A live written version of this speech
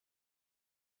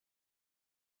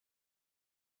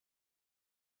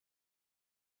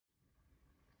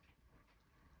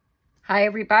Hi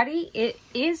everybody, it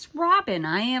is Robin.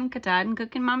 I am Katahdin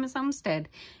Cooking Mama's Homestead,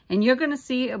 and you're going to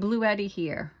see a Bluetti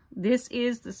here. This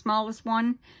is the smallest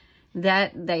one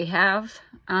that they have.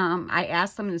 I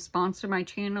asked them to sponsor my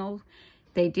channel.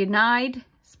 They denied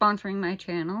sponsoring my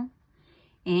channel,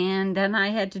 and then I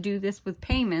had to do this with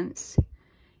payments,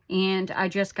 and I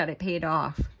just got it paid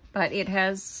off. But it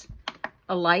has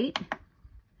a light.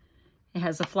 It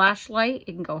has a flashlight.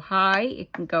 It can go high.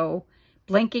 It can go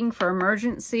blinking for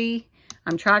emergency.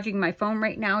 I'm charging my phone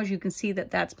right now. As you can see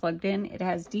that's plugged in. It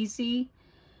has DC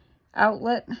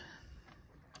outlet.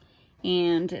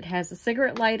 And it has a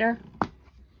cigarette lighter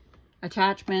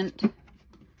attachment.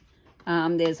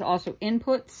 There's also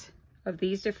inputs of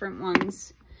these different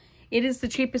ones. It is the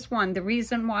cheapest one. The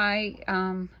reason why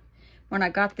when I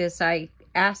got this, I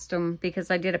asked them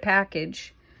because I did a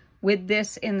package with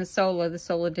this in the solar. The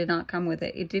solar did not come with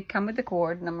it. It did come with the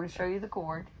cord, and I'm going to show you the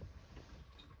cord.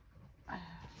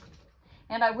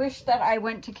 And I wish that I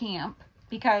went to camp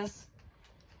because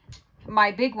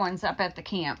my big one's up at the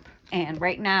camp. And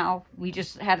right now, we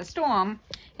just had a storm.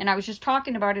 And I was just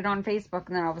talking about it on Facebook.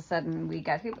 And then all of a sudden, we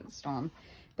got hit with a storm.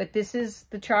 But this is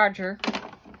the charger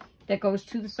that goes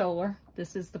to the solar.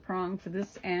 This is the prong for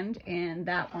this end and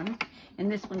that one. And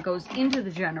this one goes into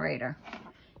the generator.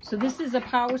 So this is a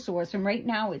power source. And right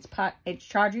now, it's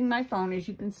charging my phone, as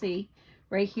you can see.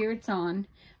 Right here, it's on.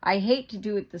 I hate to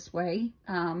do it this way.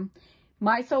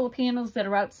 My solar panels that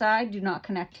are outside do not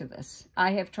connect to this.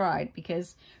 I have tried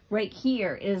because right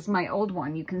here is my old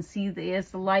one. You can see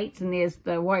there's the lights and there's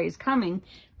the wires coming,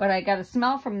 but I got a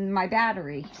smell from my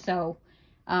battery. So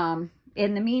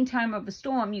in the meantime of a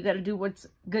storm, you got to do what's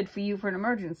good for you for an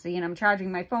emergency. And I'm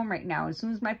charging my phone right now. As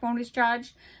soon as my phone is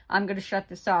charged, I'm going to shut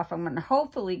this off. I'm going to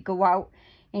hopefully go out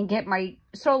and get my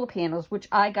solar panels, which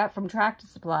I got from Tractor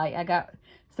Supply. I got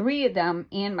 3 of them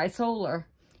and my solar.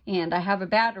 And I have a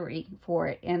battery for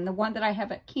it. And the one that I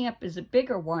have at camp is a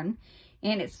bigger one.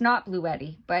 And it's not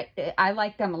Bluetti. But I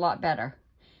like them a lot better.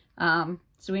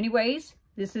 So anyways,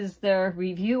 this is the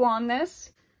review on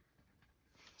this.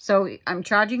 So I'm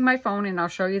charging my phone. And I'll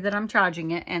show you that I'm charging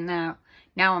it. And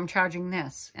now I'm charging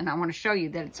this. And I want to show you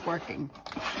that it's working.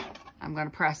 I'm going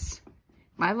to press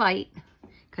my light.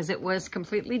 Because it was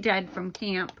completely dead from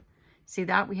camp. See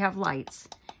that? We have lights.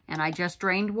 And I just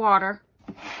drained water.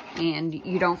 And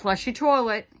you don't flush your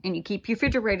toilet, and you keep your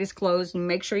refrigerators closed, and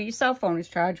make sure your cell phone is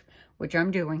charged, which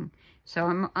I'm doing.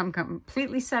 So I'm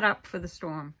completely set up for the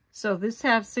storm. So this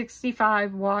has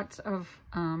 65 watts of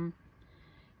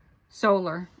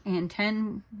solar, and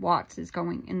 10 watts is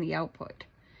going in the output.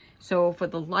 So for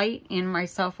the light and my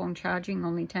cell phone charging,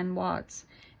 only 10 watts.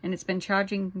 And it's been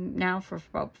charging now for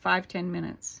about 5-10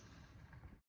 minutes.